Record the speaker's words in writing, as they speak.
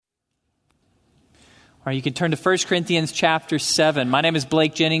Or you can turn to 1 Corinthians chapter 7. My name is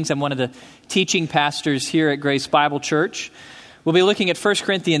Blake Jennings. I'm one of the teaching pastors here at Grace Bible Church. We'll be looking at 1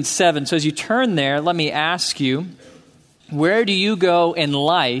 Corinthians 7. So as you turn there, let me ask you, where do you go in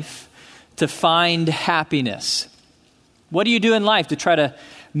life to find happiness? What do you do in life to try to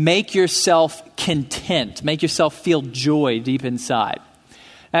make yourself content, make yourself feel joy deep inside?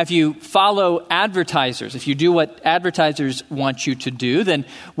 Now, if you follow advertisers, if you do what advertisers want you to do, then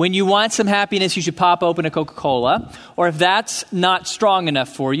when you want some happiness, you should pop open a Coca-Cola. Or if that's not strong enough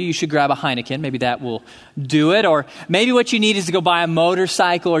for you, you should grab a Heineken. Maybe that will do it. Or maybe what you need is to go buy a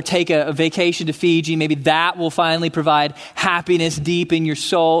motorcycle or take a vacation to Fiji. Maybe that will finally provide happiness deep in your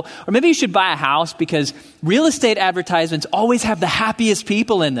soul. Or maybe you should buy a house because real estate advertisements always have the happiest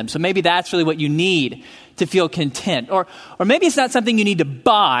people in them. So maybe that's really what you need to feel content. Or maybe it's not something you need to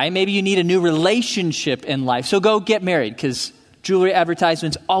buy. Maybe you need a new relationship in life. So go get married because jewelry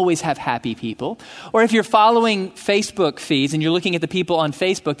advertisements always have happy people. Or if you're following Facebook feeds and you're looking at the people on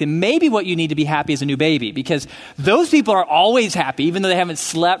Facebook, then maybe what you need to be happy is a new baby because those people are always happy even though they haven't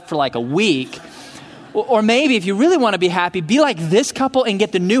slept for like a week. Or maybe if you really want to be happy, be like this couple and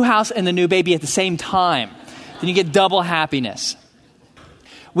get the new house and the new baby at the same time. Then you get double happiness.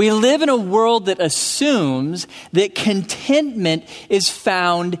 We live in a world that assumes that contentment is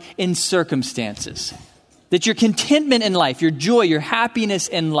found in circumstances. That your contentment in life, your joy, your happiness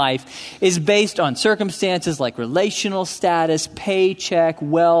in life is based on circumstances like relational status, paycheck,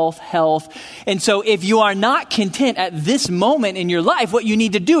 wealth, health. And so if you are not content at this moment in your life, what you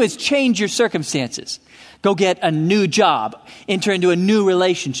need to do is change your circumstances. Go get a new job, enter into a new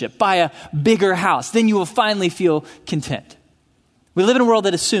relationship, buy a bigger house. Then you will finally feel content. We live in a world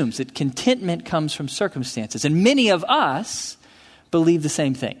that assumes that contentment comes from circumstances. And many of us believe the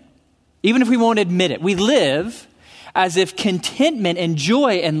same thing, even if we won't admit it. We live as if contentment and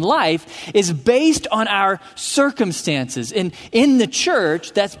joy in life is based on our circumstances. And in the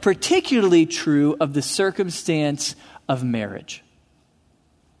church, that's particularly true of the circumstance of marriage.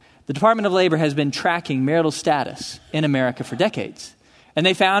 The Department of Labor has been tracking marital status in America for decades. And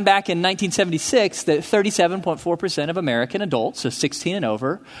they found back in 1976 that 37.4% of American adults, so 16 and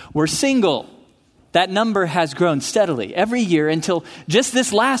over, were single. That number has grown steadily every year until just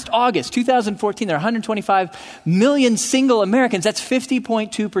this last August, 2014, there are 125 million single Americans. That's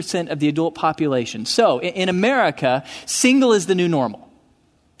 50.2% of the adult population. So in America, single is the new normal.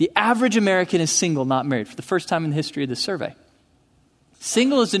 The average American is single, not married, for the first time in the history of this survey.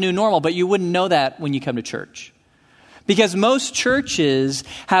 Single is the new normal, but you wouldn't know that when you come to church. Because most churches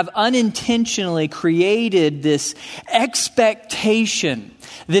have unintentionally created this expectation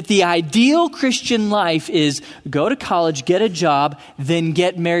that the ideal Christian life is go to college, get a job, then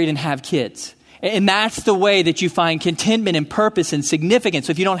get married and have kids. And that's the way that you find contentment and purpose and significance.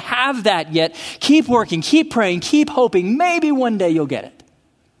 So if you don't have that yet, keep working, keep praying, keep hoping. Maybe one day you'll get it.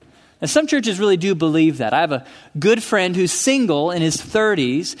 Now, some churches really do believe that. I have a good friend who's single in his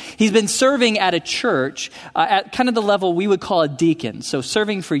 30s. He's been serving at a church at kind of the level we would call a deacon, so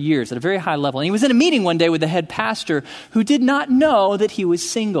serving for years at a very high level. And he was in a meeting one day with the head pastor who did not know that he was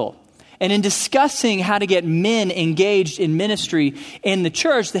single. And in discussing how to get men engaged in ministry in the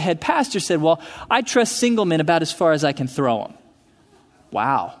church, the head pastor said, well, I trust single men about as far as I can throw them.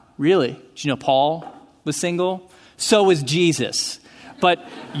 Wow, really? Did you know Paul was single? So was Jesus. But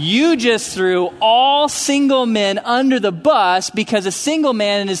you just threw all single men under the bus because a single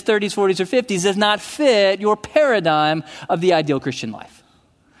man in his 30s, 40s, or 50s does not fit your paradigm of the ideal Christian life.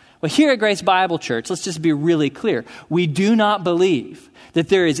 Well, here at Grace Bible Church, let's just be really clear. We do not believe that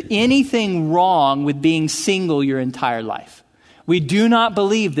there is anything wrong with being single your entire life. We do not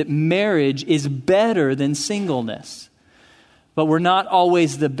believe that marriage is better than singleness. But we're not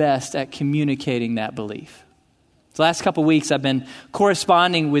always the best at communicating that belief. The last couple of weeks, I've been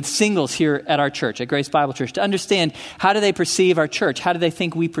corresponding with singles here at our church, at Grace Bible Church, to understand how do they perceive our church? How do they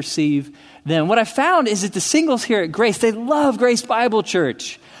think we perceive them? What I found is that the singles here at Grace, they love Grace Bible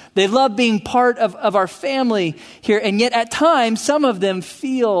Church. They love being part of our family here. And yet at times, some of them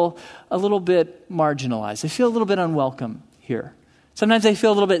feel a little bit marginalized. They feel a little bit unwelcome here. Sometimes they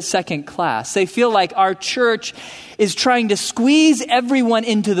feel a little bit second class. They feel like our church is trying to squeeze everyone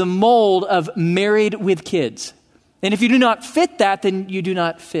into the mold of married with kids. And if you do not fit that, then you do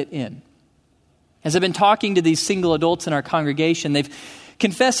not fit in. As I've been talking to these single adults in our congregation, they've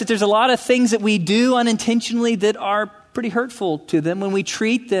confessed that there's a lot of things that we do unintentionally that are pretty hurtful to them. When we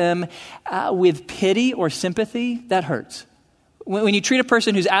treat them with pity or sympathy, that hurts. When you treat a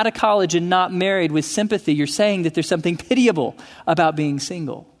person who's out of college and not married with sympathy, you're saying that there's something pitiable about being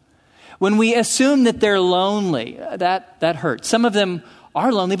single. When we assume that they're lonely, that hurts. Some of them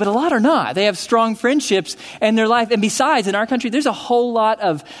are lonely, but a lot are not. They have strong friendships in their life. And besides, in our country, there's a whole lot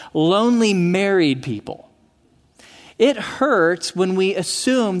of lonely married people. It hurts when we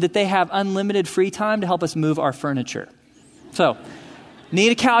assume that they have unlimited free time to help us move our furniture. So,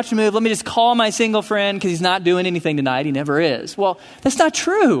 need a couch to move. Let me just call my single friend because he's not doing anything tonight. He never is. Well, that's not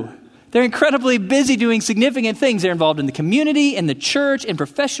true. They're incredibly busy doing significant things. They're involved in the community, in the church, in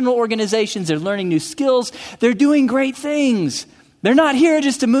professional organizations. They're learning new skills. They're doing great things. They're not here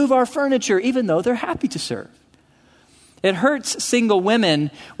just to move our furniture, even though they're happy to serve. It hurts single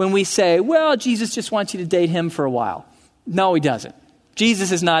women when we say, well, Jesus just wants you to date him for a while. No, he doesn't.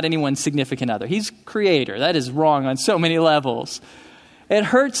 Jesus is not anyone's significant other. He's creator. That is wrong on so many levels. It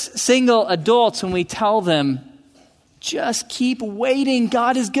hurts single adults when we tell them, just keep waiting.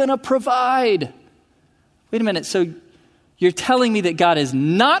 God is going to provide. Wait a minute. So you're telling me that God is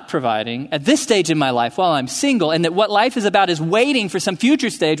not providing at this stage in my life while I'm single, and that what life is about is waiting for some future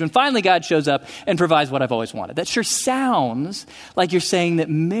stage when finally God shows up and provides what I've always wanted. That sure sounds like you're saying that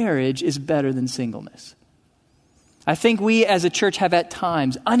marriage is better than singleness. I think we as a church have at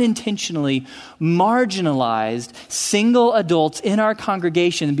times unintentionally marginalized single adults in our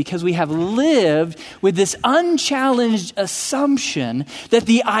congregation because we have lived with this unchallenged assumption that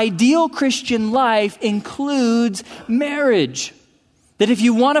the ideal Christian life includes marriage. That if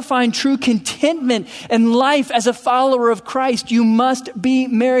you want to find true contentment in life as a follower of Christ, you must be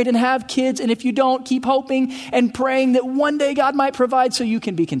married and have kids. And if you don't, keep hoping and praying that one day God might provide so you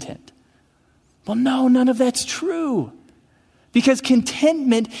can be content. Well, no, none of that's true. Because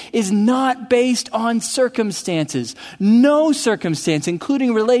contentment is not based on circumstances. No circumstance,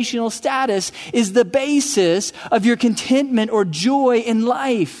 including relational status, is the basis of your contentment or joy in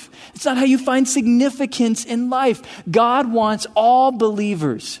life. It's not how you find significance in life. God wants all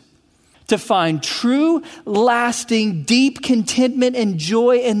believers to find true, lasting, deep contentment and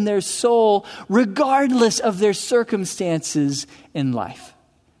joy in their soul, regardless of their circumstances in life.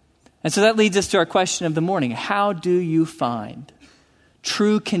 And so that leads us to our question of the morning. How do you find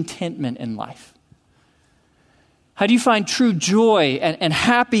true contentment in life? How do you find true joy and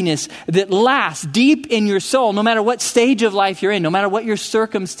happiness that lasts deep in your soul, no matter what stage of life you're in, no matter what your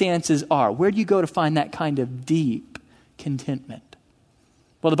circumstances are? Where do you go to find that kind of deep contentment?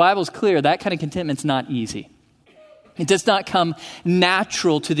 Well, the Bible's clear. That kind of contentment's not easy. It does not come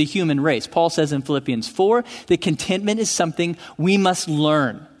natural to the human race. Paul says in Philippians 4 that contentment is something we must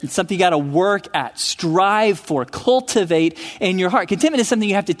learn. It's something you got to work at, strive for, cultivate in your heart. Contentment is something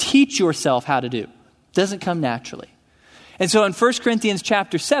you have to teach yourself how to do. It doesn't come naturally. And so in 1 Corinthians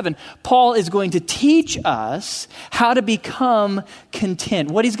chapter 7, Paul is going to teach us how to become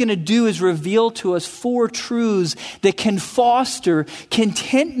content. What he's going to do is reveal to us 4 truths that can foster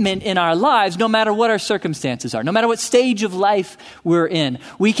contentment in our lives, no matter what our circumstances are, no matter what stage of life we're in.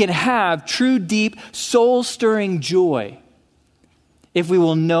 We can have true, deep, soul-stirring joy if we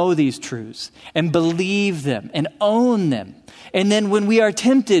will know these truths and believe them and own them. And then when we are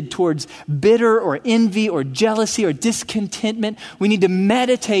tempted towards bitter or envy or jealousy or discontentment, we need to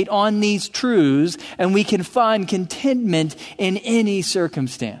meditate on these truths and we can find contentment in any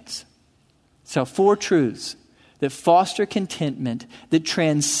circumstance. So 4 truths that foster contentment that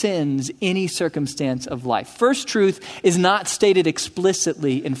transcends any circumstance of life. First truth is not stated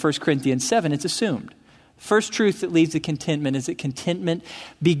explicitly in 1 Corinthians 7, it's assumed. First truth that leads to contentment is that contentment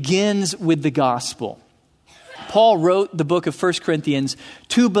begins with the gospel. Paul wrote the book of 1 Corinthians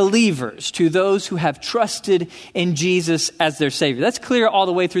to believers, to those who have trusted in Jesus as their Savior. That's clear all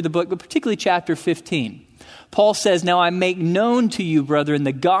the way through the book, but particularly chapter 15. Paul says, "Now I make known to you, brethren,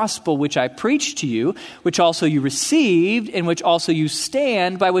 the gospel which I preached to you, which also you received, in which also you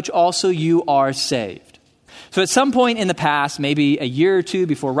stand, by which also you are saved." So at some point in the past, maybe a year or two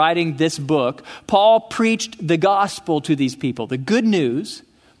before writing this book, Paul preached the gospel to these people, the good news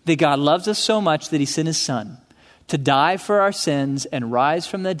that God loves us so much that he sent his son to die for our sins and rise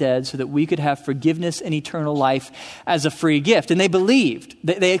from the dead so that we could have forgiveness and eternal life as a free gift. And they believed.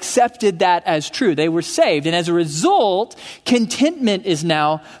 They accepted that as true. They were saved. And as a result, contentment is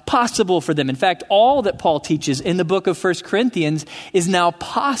now possible for them. In fact, all that Paul teaches in the book of 1 Corinthians is now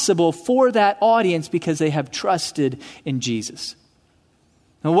possible for that audience because they have trusted in Jesus.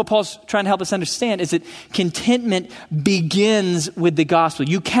 Now, what Paul's trying to help us understand is that contentment begins with the gospel.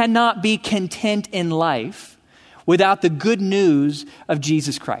 You cannot be content in life without the good news of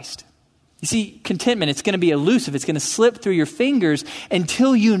Jesus Christ. You see, contentment, it's going to be elusive. It's going to slip through your fingers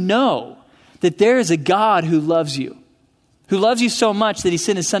until you know that there is a God who loves you so much that he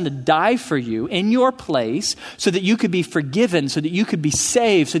sent his son to die for you in your place so that you could be forgiven, so that you could be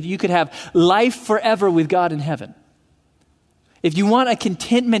saved, so that you could have life forever with God in heaven. If you want a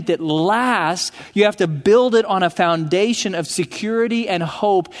contentment that lasts, you have to build it on a foundation of security and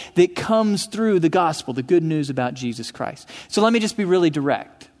hope that comes through the gospel, the good news about Jesus Christ. So let me just be really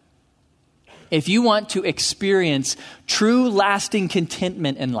direct. If you want to experience true, lasting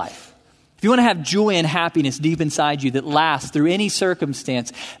contentment in life, if you want to have joy and happiness deep inside you that lasts through any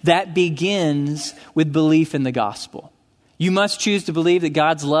circumstance, that begins with belief in the gospel. You must choose to believe that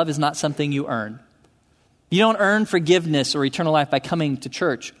God's love is not something you earn. You don't earn forgiveness or eternal life by coming to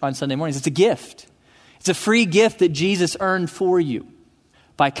church on Sunday mornings. It's a gift. It's a free gift that Jesus earned for you.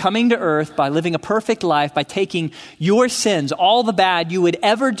 By coming to earth, by living a perfect life, by taking your sins, all the bad you would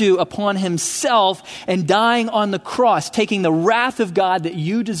ever do upon himself and dying on the cross, taking the wrath of God that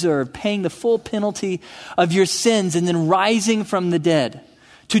you deserve, paying the full penalty of your sins, and then rising from the dead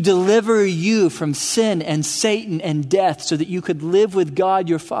to deliver you from sin and Satan and death so that you could live with God,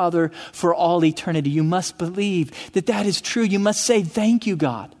 your Father, for all eternity. You must believe that that is true. You must say, thank you,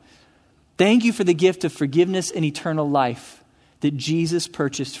 God. Thank you for the gift of forgiveness and eternal life that Jesus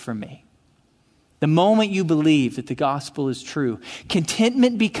purchased for me. The moment you believe that the gospel is true,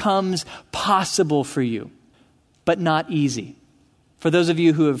 contentment becomes possible for you, but not easy. For those of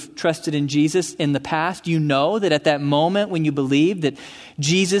you who have trusted in Jesus in the past, you know that at that moment when you believe that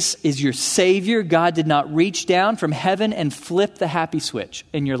Jesus is your Savior, God did not reach down from heaven and flip the happy switch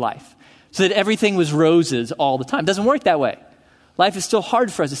in your life so that everything was roses all the time. It doesn't work that way. Life is still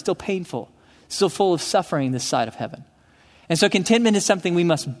hard for us. It's still painful. It's still full of suffering this side of heaven. And so contentment is something we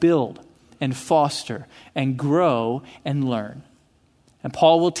must build and foster and grow and learn. And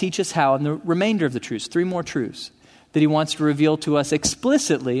Paul will teach us how in the remainder of the truths, 3 more truths that he wants to reveal to us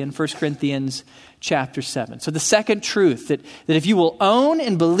explicitly in 1 Corinthians chapter 7. So the second truth that if you will own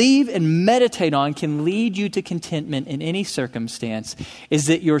and believe and meditate on can lead you to contentment in any circumstance is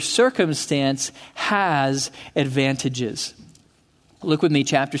that your circumstance has advantages. Look with me,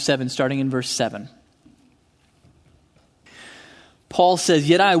 chapter 7, starting in verse 7. Paul says,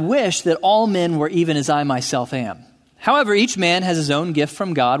 "Yet I wish that all men were even as I myself am. However, each man has his own gift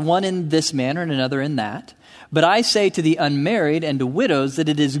from God, one in this manner and another in that. But I say to the unmarried and to widows that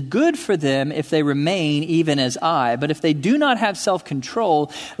it is good for them if they remain even as I. But if they do not have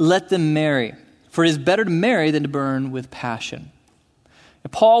self-control, let them marry. For it is better to marry than to burn with passion."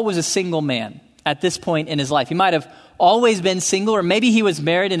 Paul was a single man at this point in his life. He might have always been single, or maybe he was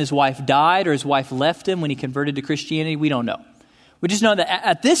married and his wife died, or his wife left him when he converted to Christianity. We don't know. We just know that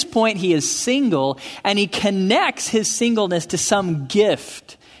at this point he is single, and he connects his singleness to some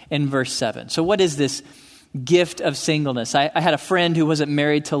gift in verse 7. So what is this gift of singleness? I had a friend who wasn't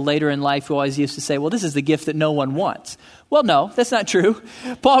married till later in life who always used to say, well, this is the gift that no one wants. Well, no, that's not true.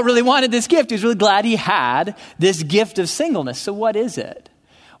 Paul really wanted this gift. He was really glad he had this gift of singleness. So what is it?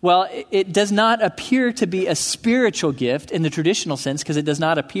 Well, it does not appear to be a spiritual gift in the traditional sense because it does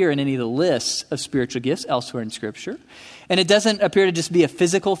not appear in any of the lists of spiritual gifts elsewhere in Scripture. And it doesn't appear to just be a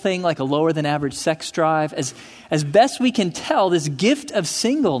physical thing like a lower than average sex drive. As best we can tell, this gift of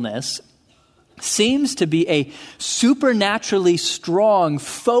singleness seems to be a supernaturally strong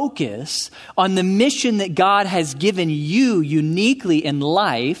focus on the mission that God has given you uniquely in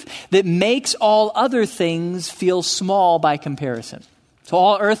life that makes all other things feel small by comparison. So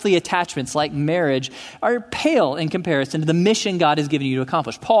all earthly attachments like marriage are pale in comparison to the mission God has given you to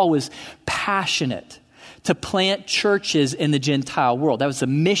accomplish. Paul was passionate to plant churches in the Gentile world. That was the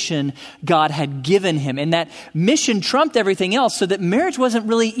mission God had given him. And that mission trumped everything else so that marriage wasn't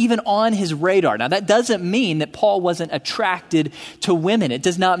really even on his radar. Now, that doesn't mean that Paul wasn't attracted to women. It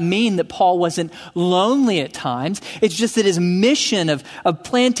does not mean that Paul wasn't lonely at times. It's just that his mission of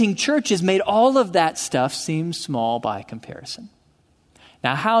planting churches made all of that stuff seem small by comparison.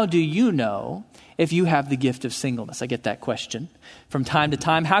 Now, how do you know if you have the gift of singleness? I get that question from time to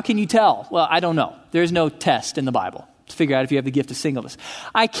time. How can you tell? Well, I don't know. There's no test in the Bible to figure out if you have the gift of singleness.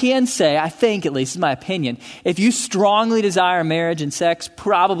 I can say, I think at least, is my opinion, if you strongly desire marriage and sex,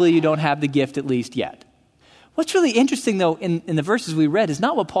 probably you don't have the gift at least yet. What's really interesting, though, in the verses we read is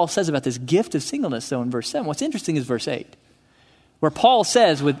not what Paul says about this gift of singleness, though, in verse 7. What's interesting is verse 8, where Paul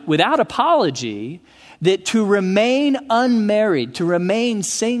says, without apology, that to remain unmarried, to remain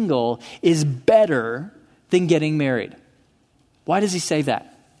single, is better than getting married. Why does he say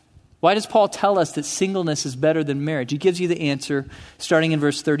that? Why does Paul tell us that singleness is better than marriage? He gives you the answer starting in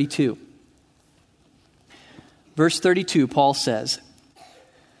verse 32. Verse 32, Paul says,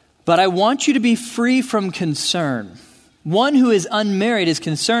 "But I want you to be free from concern. One who is unmarried is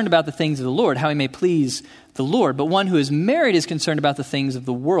concerned about the things of the Lord, how he may please the Lord. But one who is married is concerned about the things of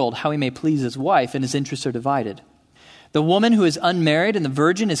the world, how he may please his wife, and his interests are divided. The woman who is unmarried and the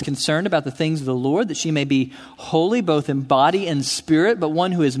virgin is concerned about the things of the Lord, that she may be holy both in body and spirit. But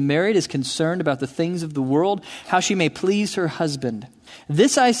one who is married is concerned about the things of the world, how she may please her husband.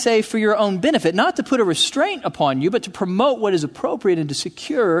 This I say for your own benefit, not to put a restraint upon you, but to promote what is appropriate and to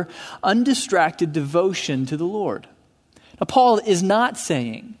secure undistracted devotion to the Lord. Now, Paul is not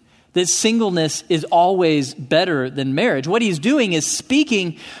saying that singleness is always better than marriage. What he's doing is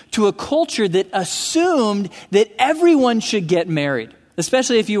speaking to a culture that assumed that everyone should get married,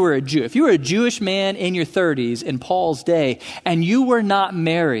 especially if you were a Jew. If you were a Jewish man in your 30s in Paul's day and you were not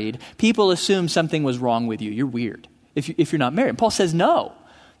married, people assumed something was wrong with you. You're weird if you're not married. And Paul says, no,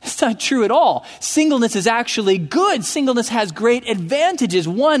 that's not true at all. Singleness is actually good. Singleness has great advantages.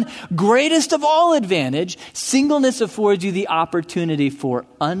 One greatest of all advantage, singleness affords you the opportunity for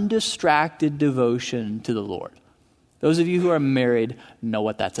undistracted devotion to the Lord. Those of you who are married know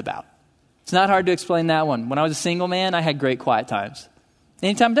what that's about. It's not hard to explain that one. When I was a single man, I had great quiet times.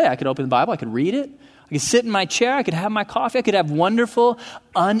 Any time of day, I could open the Bible, I could read it. I could sit in my chair, I could have my coffee, I could have wonderful,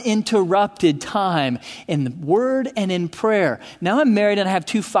 uninterrupted time in the Word and in prayer. Now I'm married and I have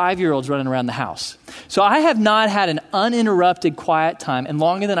 2 5-year-olds running around the house. So I have not had an uninterrupted quiet time in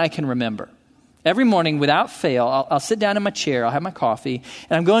longer than I can remember. Every morning, without fail, I'll sit down in my chair, I'll have my coffee,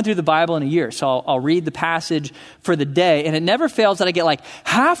 and I'm going through the Bible in a year. So I'll read the passage for the day, and it never fails that I get like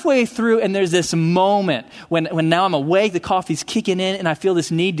halfway through, and there's this moment when now I'm awake, the coffee's kicking in, and I feel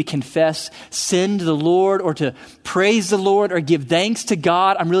this need to confess sin to the Lord, or to praise the Lord, or give thanks to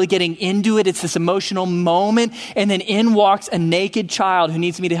God. I'm really getting into it. It's this emotional moment, and then in walks a naked child who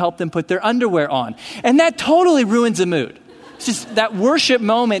needs me to help them put their underwear on. And that totally ruins the mood. It's just that worship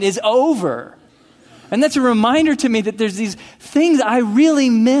moment is over. And that's a reminder to me that there's these things I really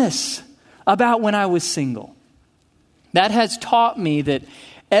miss about when I was single. That has taught me that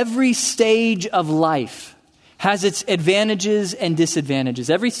every stage of life has its advantages and disadvantages.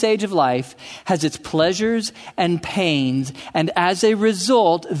 Every stage of life has its pleasures and pains. And as a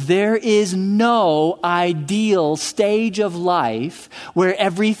result, there is no ideal stage of life where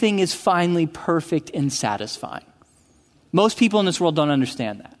everything is finally perfect and satisfying. Most people in this world don't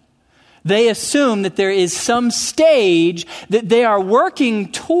understand that. They assume that there is some stage that they are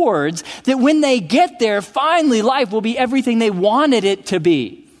working towards, that when they get there, finally life will be everything they wanted it to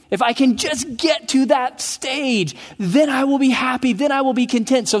be. If I can just get to that stage, then I will be happy, then I will be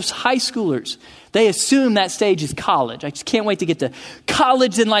content. So high schoolers, they assume that stage is college. I just can't wait to get to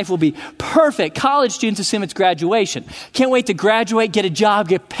college, then life will be perfect. College students assume it's graduation. Can't wait to graduate, get a job,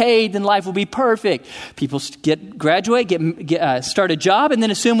 get paid, then life will be perfect. People start a job and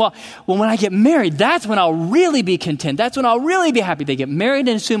then assume, well, when I get married, that's when I'll really be content. That's when I'll really be happy. They get married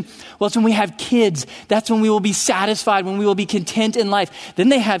and assume, well, it's when we have kids. That's when we will be satisfied, when we will be content in life. Then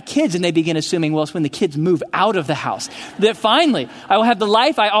they have kids and they begin assuming, well, it's when the kids move out of the house that finally I will have the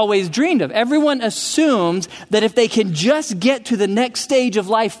life I always dreamed of. Everyone assumes that if they can just get to the next stage of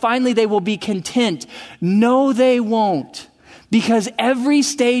life, finally they will be content. No, they won't. Because every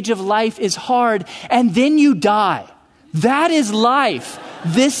stage of life is hard, and then you die. That is life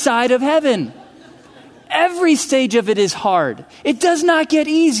this side of heaven. Every stage of it is hard. It does not get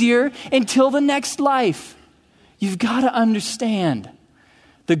easier until the next life. You've got to understand,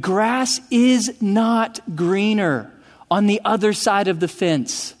 the grass is not greener on the other side of the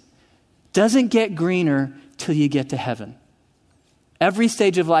fence. Doesn't get greener till you get to heaven. Every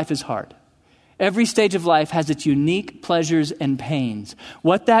stage of life is hard. Every stage of life has its unique pleasures and pains.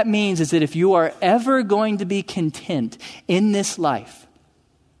 What that means is that if you are ever going to be content in this life,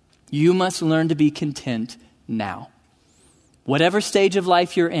 you must learn to be content now. Whatever stage of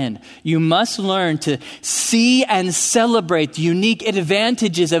life you're in, you must learn to see and celebrate the unique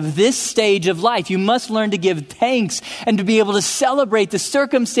advantages of this stage of life. You must learn to give thanks and to be able to celebrate the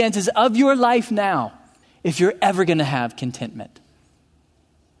circumstances of your life now if you're ever going to have contentment.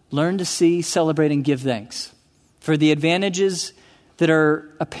 Learn to see, celebrate, and give thanks for the advantages that are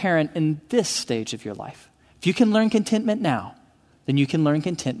apparent in this stage of your life. If you can learn contentment now, then you can learn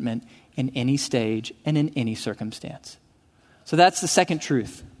contentment in any stage and in any circumstance. So that's the second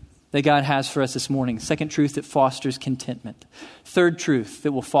truth that God has for us this morning. Second truth that fosters contentment. Third truth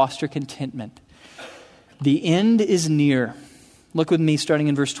that will foster contentment. The end is near. Look with me starting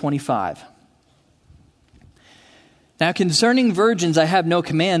in verse 25. Now concerning virgins, I have no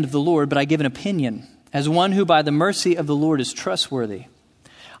command of the Lord, but I give an opinion, as one who by the mercy of the Lord is trustworthy.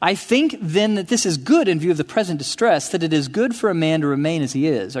 I think then that this is good in view of the present distress, that it is good for a man to remain as he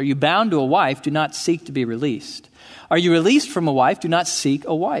is. Are you bound to a wife? Do not seek to be released. Are you released from a wife? Do not seek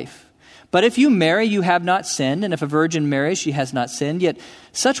a wife. But if you marry, you have not sinned. And if a virgin marries, she has not sinned. Yet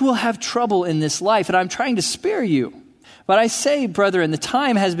such will have trouble in this life. And I'm trying to spare you. But I say, brethren, the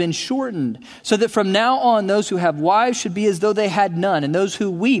time has been shortened, so that from now on those who have wives should be as though they had none, and those who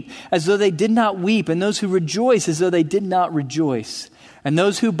weep as though they did not weep, and those who rejoice as though they did not rejoice, and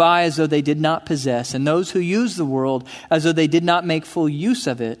those who buy as though they did not possess, and those who use the world as though they did not make full use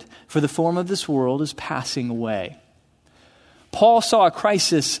of it, for the form of this world is passing away. Paul saw a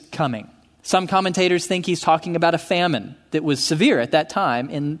crisis coming. Some commentators think he's talking about a famine that was severe at that time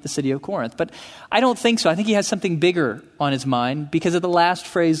in the city of Corinth. But I don't think so. I think he has something bigger on his mind because of the last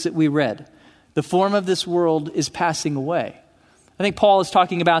phrase that we read. The form of this world is passing away. I think Paul is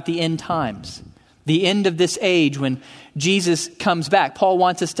talking about the end times, the end of this age when Jesus comes back. Paul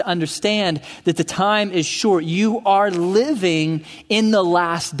wants us to understand that the time is short. You are living in the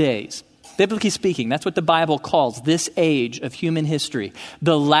last days. Biblically speaking, that's what the Bible calls this age of human history,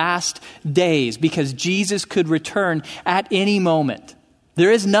 the last days, because Jesus could return at any moment.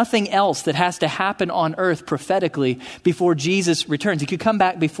 There is nothing else that has to happen on earth prophetically before Jesus returns. He could come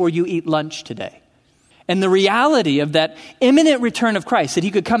back before you eat lunch today. And the reality of that imminent return of Christ, that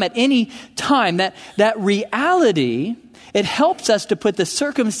he could come at any time, that reality, it helps us to put the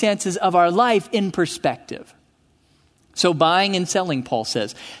circumstances of our life in perspective. So buying and selling, Paul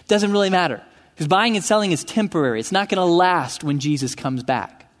says, doesn't really matter. Because buying and selling is temporary. It's not going to last when Jesus comes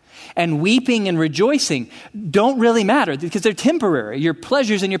back. And weeping and rejoicing don't really matter because they're temporary. Your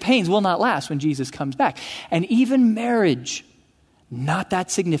pleasures and your pains will not last when Jesus comes back. And even marriage, not that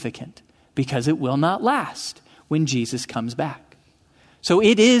significant because it will not last when Jesus comes back. So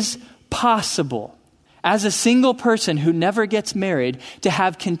it is possible, as a single person who never gets married, to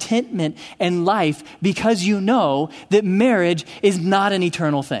have contentment in life because you know that marriage is not an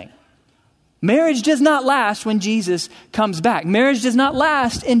eternal thing. Marriage does not last when Jesus comes back. Marriage does not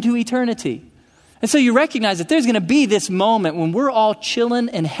last into eternity. And so you recognize that there's going to be this moment when we're all chilling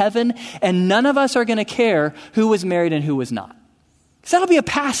in heaven and none of us are going to care who was married and who was not. Because that'll be a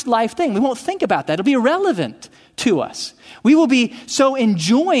past life thing. We won't think about that. It'll be irrelevant to us. We will be so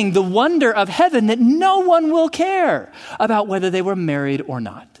enjoying the wonder of heaven that no one will care about whether they were married or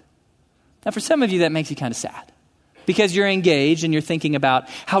not. Now, for some of you, that makes you kind of sad because you're engaged and you're thinking about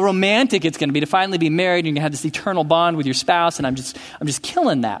how romantic it's going to be to finally be married and you're going to have this eternal bond with your spouse, and I'm just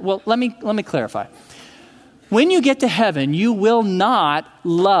killing that. Well, let me clarify. When you get to heaven, you will not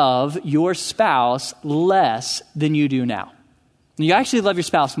love your spouse less than you do now. You actually love your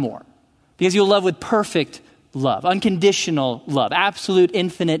spouse more because you'll love with perfect love, unconditional love, absolute,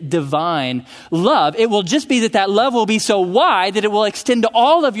 infinite, divine love. It will just be that love will be so wide that it will extend to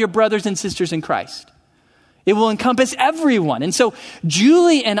all of your brothers and sisters in Christ. It will encompass everyone. And so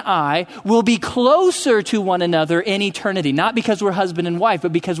Julie and I will be closer to one another in eternity, not because we're husband and wife,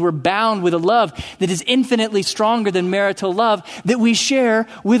 but because we're bound with a love that is infinitely stronger than marital love that we share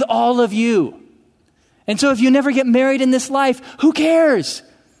with all of you. And so if you never get married in this life, who cares?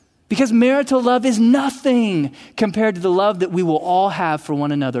 Because marital love is nothing compared to the love that we will all have for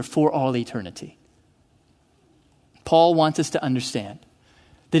one another for all eternity. Paul wants us to understand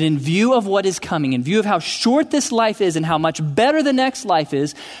that in view of what is coming, in view of how short this life is and how much better the next life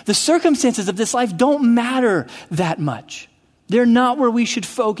is, the circumstances of this life don't matter that much. They're not where we should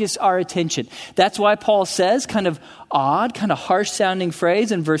focus our attention. That's why Paul says, kind of odd, kind of harsh sounding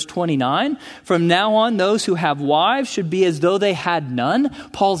phrase in verse 29, from now on those who have wives should be as though they had none.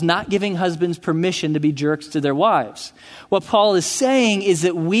 Paul's not giving husbands permission to be jerks to their wives. What Paul is saying is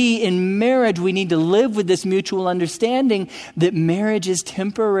that we in marriage, we need to live with this mutual understanding that marriage is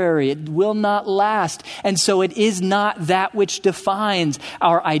temporary. It will not last. And so it is not that which defines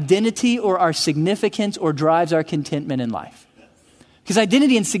our identity or our significance or drives our contentment in life. Because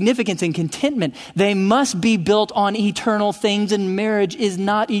identity and significance and contentment, they must be built on eternal things, and marriage is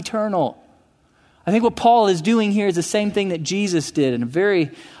not eternal. I think what Paul is doing here is the same thing that Jesus did in a very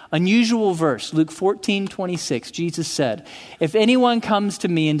unusual verse. Luke 14:26, Jesus said, "If anyone comes to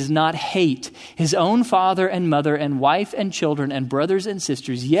me and does not hate his own father and mother and wife and children and brothers and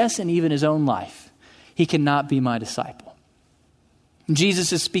sisters, yes, and even his own life, he cannot be my disciple." And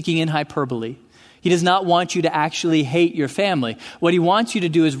Jesus is speaking in hyperbole. He does not want you to actually hate your family. What he wants you to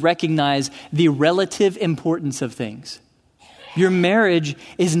do is recognize the relative importance of things. Your marriage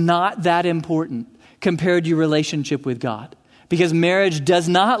is not that important compared to your relationship with God. Because marriage does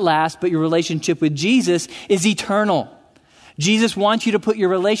not last, but your relationship with Jesus is eternal. Jesus wants you to put your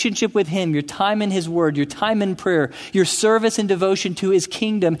relationship with him, your time in his word, your time in prayer, your service and devotion to his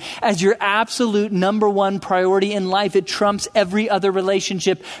kingdom as your absolute number one priority in life. It trumps every other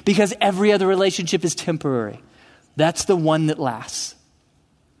relationship because every other relationship is temporary. That's the one that lasts.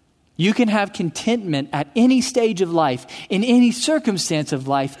 You can have contentment at any stage of life, in any circumstance of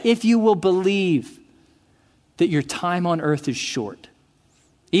life, if you will believe that your time on earth is short.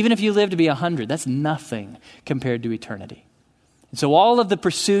 Even if you live to be 100, that's nothing compared to eternity. And so all of the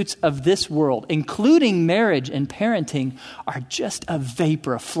pursuits of this world, including marriage and parenting, are just a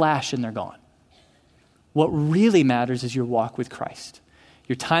vapor, a flash, and they're gone. What really matters is your walk with Christ.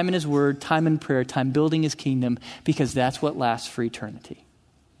 Your time in his word, time in prayer, time building his kingdom, because that's what lasts for eternity.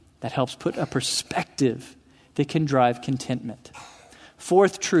 That helps put a perspective that can drive contentment.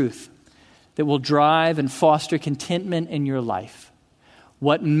 Fourth truth that will drive and foster contentment in your life.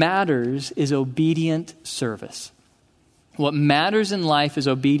 What matters is obedient service. What matters in life is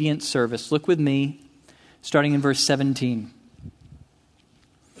obedient service. Look with me, starting in verse 17.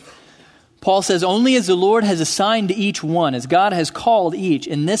 Paul says, only as the Lord has assigned to each one, as God has called each,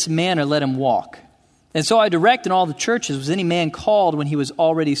 in this manner let him walk. And so I direct in all the churches, was any man called when he was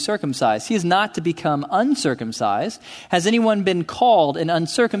already circumcised? He is not to become uncircumcised. Has anyone been called in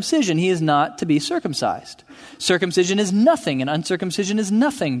uncircumcision? He is not to be circumcised. Circumcision is nothing, and uncircumcision is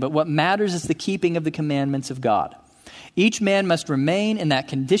nothing, but what matters is the keeping of the commandments of God. Each man must remain in that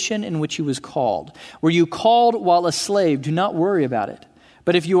condition in which he was called. Were you called while a slave? Do not worry about it.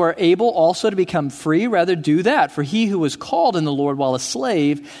 But if you are able also to become free, rather do that. For he who was called in the Lord while a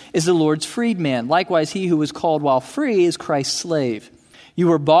slave is the Lord's freedman. Likewise, he who was called while free is Christ's slave. You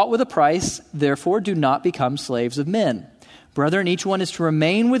were bought with a price, therefore do not become slaves of men. Brethren, each one is to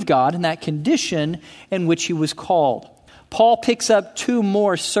remain with God in that condition in which he was called. Paul picks up two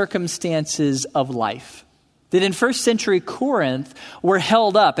more circumstances of life that in first century Corinth were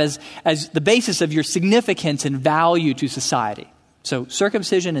held up as the basis of your significance and value to society. So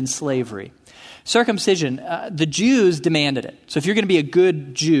circumcision and slavery. Circumcision, the Jews demanded it. So if you're going to be a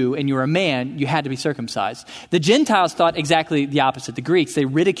good Jew and you were a man, you had to be circumcised. The Gentiles thought exactly the opposite. The Greeks, they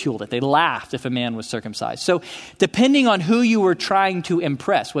ridiculed it. They laughed if a man was circumcised. So depending on who you were trying to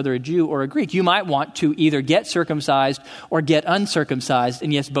impress, whether a Jew or a Greek, you might want to either get circumcised or get uncircumcised.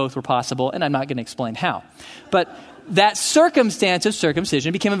 And yes, both were possible. And I'm not going to explain how. But that circumstance of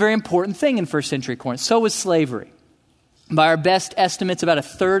circumcision became a very important thing in first century Corinth. So was slavery. By our best estimates, about a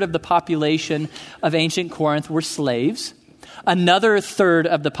third of the population of ancient Corinth were slaves. Another third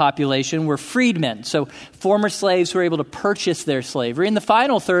of the population were freedmen, so former slaves who were able to purchase their slavery. And the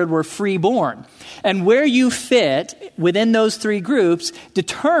final third were freeborn. And where you fit within those three groups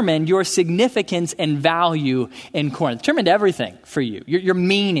determined your significance and value in Corinth. Determined everything for you. Your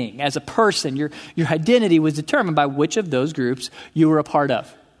meaning as a person, your identity was determined by which of those groups you were a part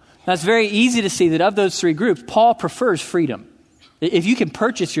of. Now, it's very easy to see that of those three groups, Paul prefers freedom. If you can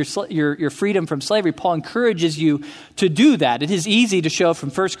purchase your freedom from slavery, Paul encourages you to do that. It is easy to show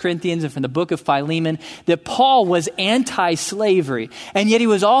from 1 Corinthians and from the book of Philemon that Paul was anti-slavery, and yet he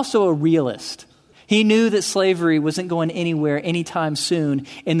was also a realist. He knew that slavery wasn't going anywhere anytime soon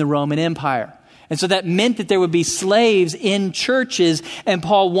in the Roman Empire. And so that meant that there would be slaves in churches, and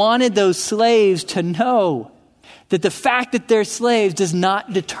Paul wanted those slaves to know that the fact that they're slaves does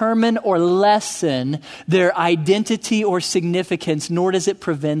not determine or lessen their identity or significance, nor does it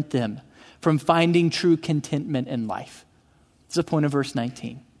prevent them from finding true contentment in life. That's the point of verse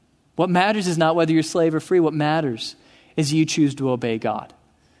 19. What matters is not whether you're slave or free. What matters is you choose to obey God.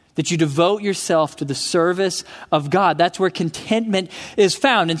 That you devote yourself to the service of God. That's where contentment is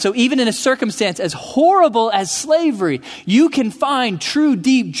found. And so even in a circumstance as horrible as slavery, you can find true,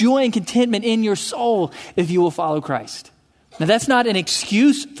 deep joy and contentment in your soul if you will follow Christ. Now, that's not an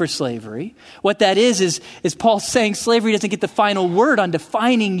excuse for slavery. What that is Paul saying slavery doesn't get the final word on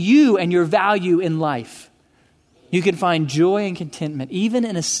defining you and your value in life. You can find joy and contentment even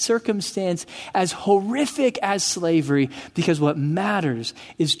in a circumstance as horrific as slavery, because what matters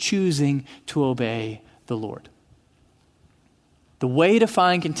is choosing to obey the Lord. The way to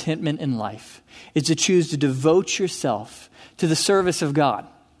find contentment in life is to choose to devote yourself to the service of God.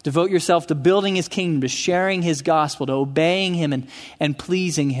 Devote yourself to building his kingdom, to sharing his gospel, to obeying him and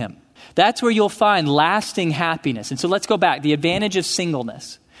pleasing him. That's where you'll find lasting happiness. And so let's go back. The advantage of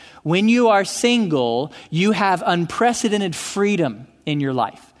singleness. When you are single, you have unprecedented freedom in your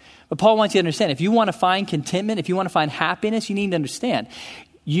life. But Paul wants you to understand, if you want to find contentment, if you want to find happiness, you need to understand,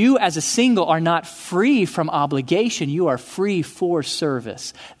 you as a single are not free from obligation. You are free for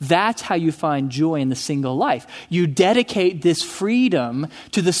service. That's how you find joy in the single life. You dedicate this freedom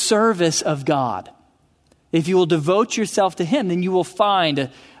to the service of God. If you will devote yourself to him, then you will find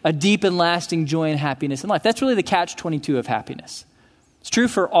a deep and lasting joy and happiness in life. That's really the catch-22 of happiness. It's true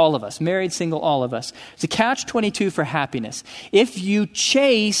for all of us, married, single, all of us. It's a catch-22 for happiness. If you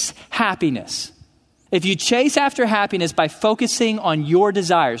chase happiness, if you chase after happiness by focusing on your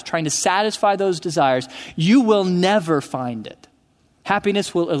desires, trying to satisfy those desires, you will never find it.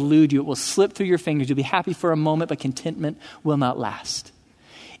 Happiness will elude you. It will slip through your fingers. You'll be happy for a moment, but contentment will not last.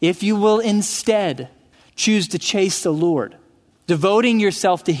 If you will instead choose to chase the Lord, devoting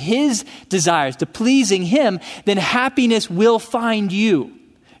yourself to his desires, to pleasing him, then happiness will find you.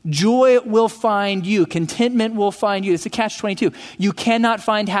 Joy will find you. Contentment will find you. It's a catch-22. You cannot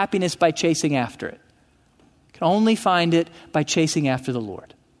find happiness by chasing after it. You can only find it by chasing after the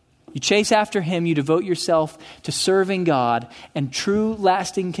Lord. You chase after him, you devote yourself to serving God, and true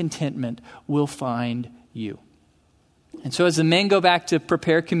lasting contentment will find you. And so as the men go back to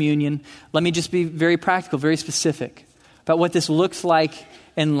prepare communion, let me just be very practical, very specific about what this looks like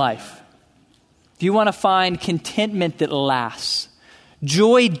in life. If you want to find contentment that lasts,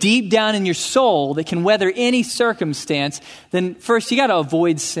 joy deep down in your soul that can weather any circumstance, then first you got to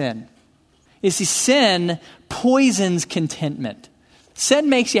avoid sin. You see, sin poisons contentment. Sin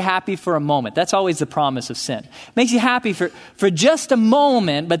makes you happy for a moment. That's always the promise of sin. Makes you happy for just a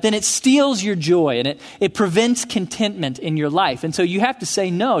moment, but then it steals your joy and it prevents contentment in your life. And so you have to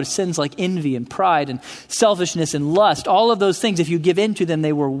say no to sins like envy and pride and selfishness and lust. All of those things, if you give in to them,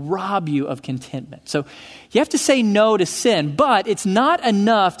 they will rob you of contentment. So you have to say no to sin, but it's not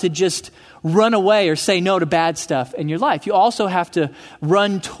enough to just run away or say no to bad stuff in your life. You also have to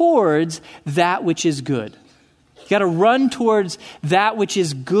run towards that which is good. You've got to run towards that which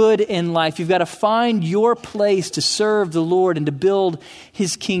is good in life. You've got to find your place to serve the Lord and to build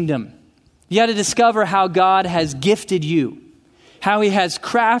his kingdom. You got to discover how God has gifted you, how he has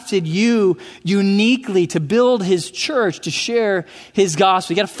crafted you uniquely to build his church, to share his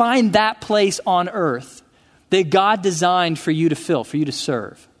gospel. You got to find that place on earth that God designed for you to fill, for you to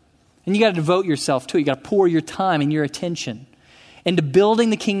serve. And you got to devote yourself to it. You got to pour your time and your attention into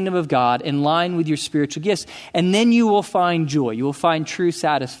building the kingdom of God in line with your spiritual gifts. And then you will find joy. You will find true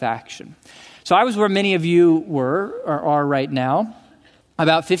satisfaction. So I was where many of you were or are right now.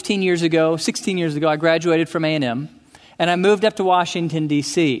 About 16 years ago, I graduated from A&M, and I moved up to Washington,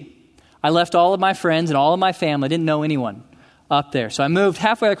 D.C. I left all of my friends and all of my family. I didn't know anyone up there. So I moved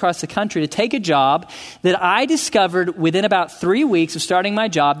halfway across the country to take a job that I discovered within about 3 weeks of starting my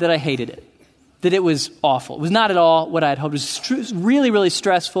job that I hated it. That it was awful. It was not at all what I had hoped. It was really, really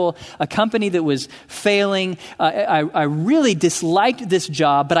stressful. A company that was failing. I really disliked this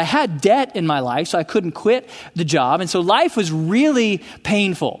job, but I had debt in my life, so I couldn't quit the job. And so life was really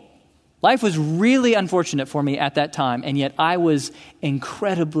painful. Life was really unfortunate for me at that time, and yet I was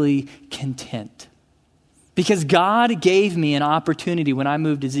incredibly content. Because God gave me an opportunity when I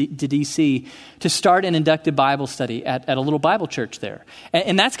moved to D.C. to start an inductive Bible study at a little Bible church there.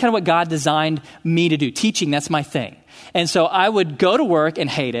 And that's kind of what God designed me to do. Teaching, that's my thing. And so I would go to work and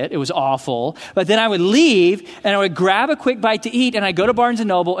hate it. It was awful. But then I would leave and I would grab a quick bite to eat, and I'd go to Barnes &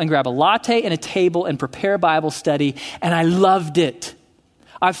 Noble and grab a latte and a table and prepare a Bible study. And I loved it.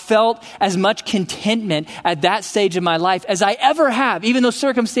 I felt as much contentment at that stage of my life as I ever have, even though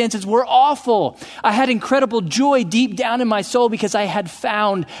circumstances were awful. I had incredible joy deep down in my soul because I had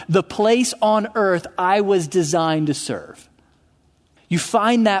found the place on earth I was designed to serve. You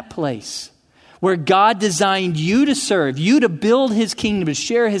find that place where God designed you to serve, you to build his kingdom, to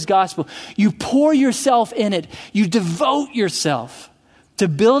share his gospel. You pour yourself in it. You devote yourself to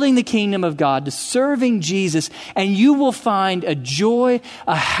building the kingdom of God, to serving Jesus, and you will find a joy,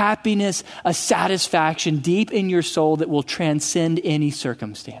 a happiness, a satisfaction deep in your soul that will transcend any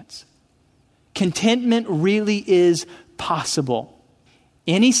circumstance. Contentment really is possible.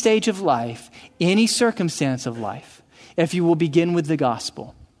 Any stage of life, any circumstance of life, if you will begin with the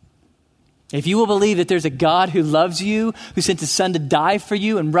gospel. If you will believe that there's a God who loves you, who sent his son to die for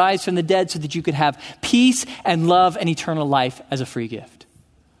you and rise from the dead so that you could have peace and love and eternal life as a free gift.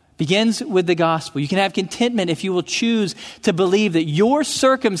 Begins with the gospel. You can have contentment if you will choose to believe that your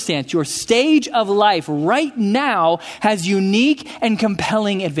circumstance, your stage of life right now has unique and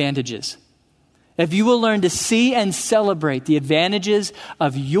compelling advantages. If you will learn to see and celebrate the advantages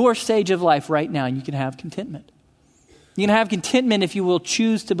of your stage of life right now, you can have contentment. You can have contentment if you will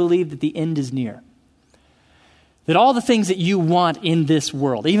choose to believe that the end is near. That all the things that you want in this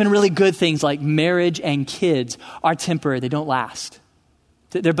world, even really good things like marriage and kids, are temporary. They don't last.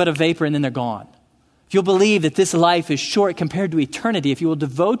 They're but a vapor and then they're gone. If you'll believe that this life is short compared to eternity, if you will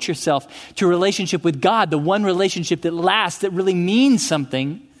devote yourself to a relationship with God, the one relationship that lasts, that really means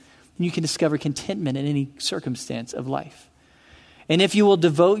something, then you can discover contentment in any circumstance of life. And if you will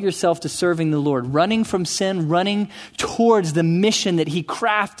devote yourself to serving the Lord, running from sin, running towards the mission that he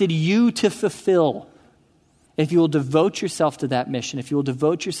crafted you to fulfill, if you will devote yourself to that mission, if you will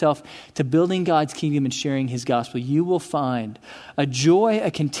devote yourself to building God's kingdom and sharing his gospel, you will find a joy, a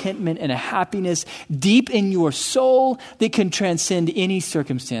contentment, and a happiness deep in your soul that can transcend any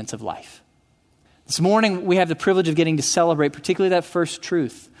circumstance of life. This morning, we have the privilege of getting to celebrate particularly that first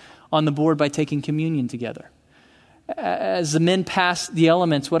truth on the board by taking communion together. As the men pass the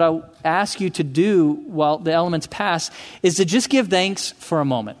elements, what I ask you to do while the elements pass is to just give thanks for a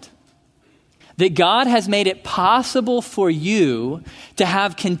moment. That God has made it possible for you to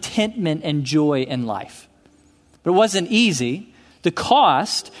have contentment and joy in life. But it wasn't easy. The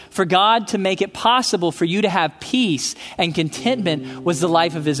cost for God to make it possible for you to have peace and contentment was the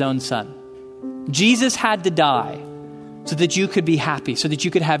life of his own son. Jesus had to die so that you could be happy, so that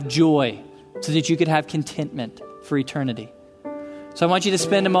you could have joy, so that you could have contentment for eternity. So I want you to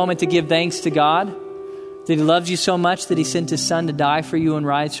spend a moment to give thanks to God that he loves you so much that he sent his son to die for you and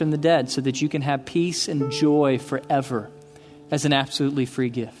rise from the dead so that you can have peace and joy forever as an absolutely free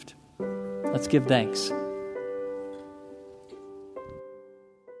gift. Let's give thanks.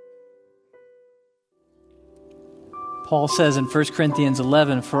 Paul says in 1 Corinthians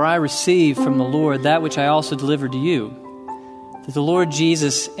 11, "For I received from the Lord that which I also delivered to you, that the Lord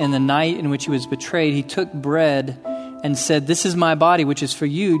Jesus, in the night in which he was betrayed, he took bread and said, 'This is my body, which is for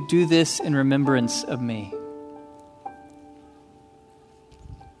you. Do this in remembrance of me.'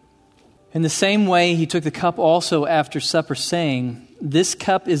 In the same way, he took the cup also after supper, saying, 'This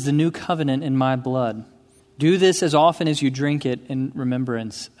cup is the new covenant in my blood. Do this as often as you drink it in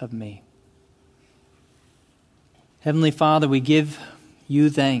remembrance of me.'" Heavenly Father, we give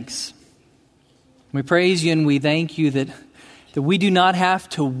you thanks. We praise you and we thank you that we do not have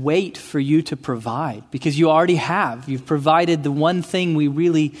to wait for you to provide, because you already have. You've provided the one thing we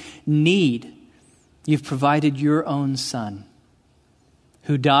really need. You've provided your own Son,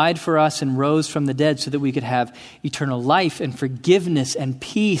 who died for us and rose from the dead so that we could have eternal life and forgiveness and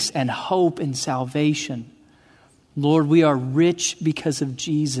peace and hope and salvation. Lord, we are rich because of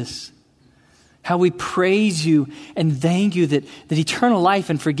Jesus. How we praise you and thank you that eternal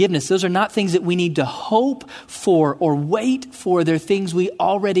life and forgiveness, those are not things that we need to hope for or wait for. They're things we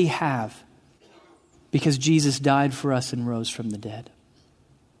already have because Jesus died for us and rose from the dead.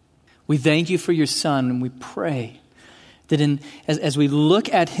 We thank you for your Son, and we pray that as we look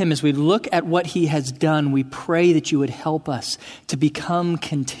at him, as we look at what he has done, we pray that you would help us to become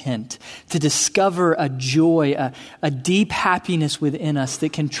content, to discover a joy, a deep happiness within us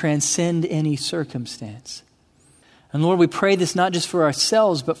that can transcend any circumstance. And Lord, we pray this not just for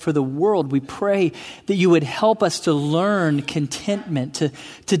ourselves, but for the world. We pray that you would help us to learn contentment,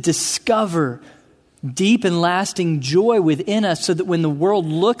 to discover deep and lasting joy within us, so that when the world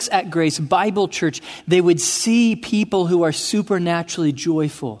looks at Grace Bible Church, they would see people who are supernaturally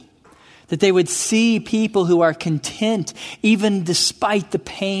joyful, that they would see people who are content even despite the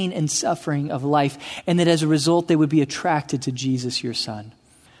pain and suffering of life, and that as a result they would be attracted to Jesus, your Son.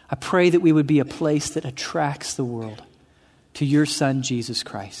 I pray that we would be a place that attracts the world to your Son, Jesus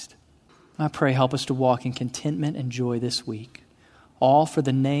Christ. I pray, help us to walk in contentment and joy this week, all for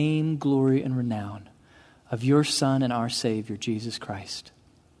the name, glory, and renown of your Son and our Savior, Jesus Christ.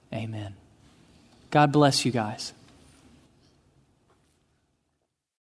 Amen. God bless you guys.